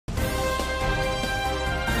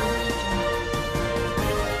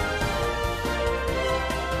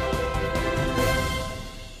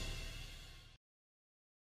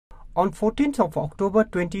On 14th of October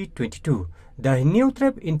 2022, the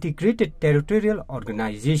Neutrep Integrated Territorial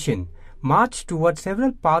Organization marched towards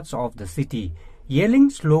several parts of the city, yelling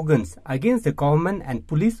slogans against the government and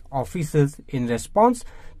police officers in response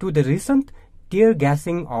to the recent tear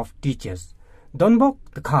gassing of teachers. Donbok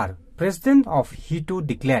Thakar, president of HITO,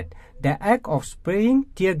 declared the act of spraying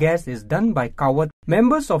tear gas is done by cowards.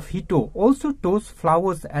 Members of HITO also tossed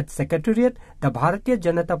flowers at Secretariat, the Bharatiya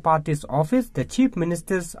Janata Party's office, the Chief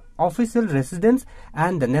Minister's official residence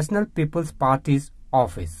and the National People's Party's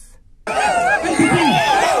office.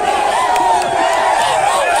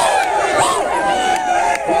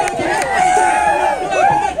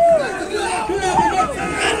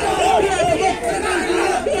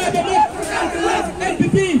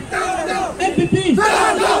 NPP!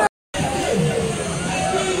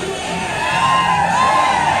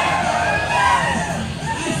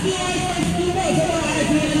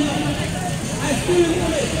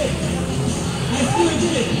 I still do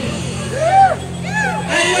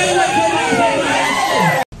it.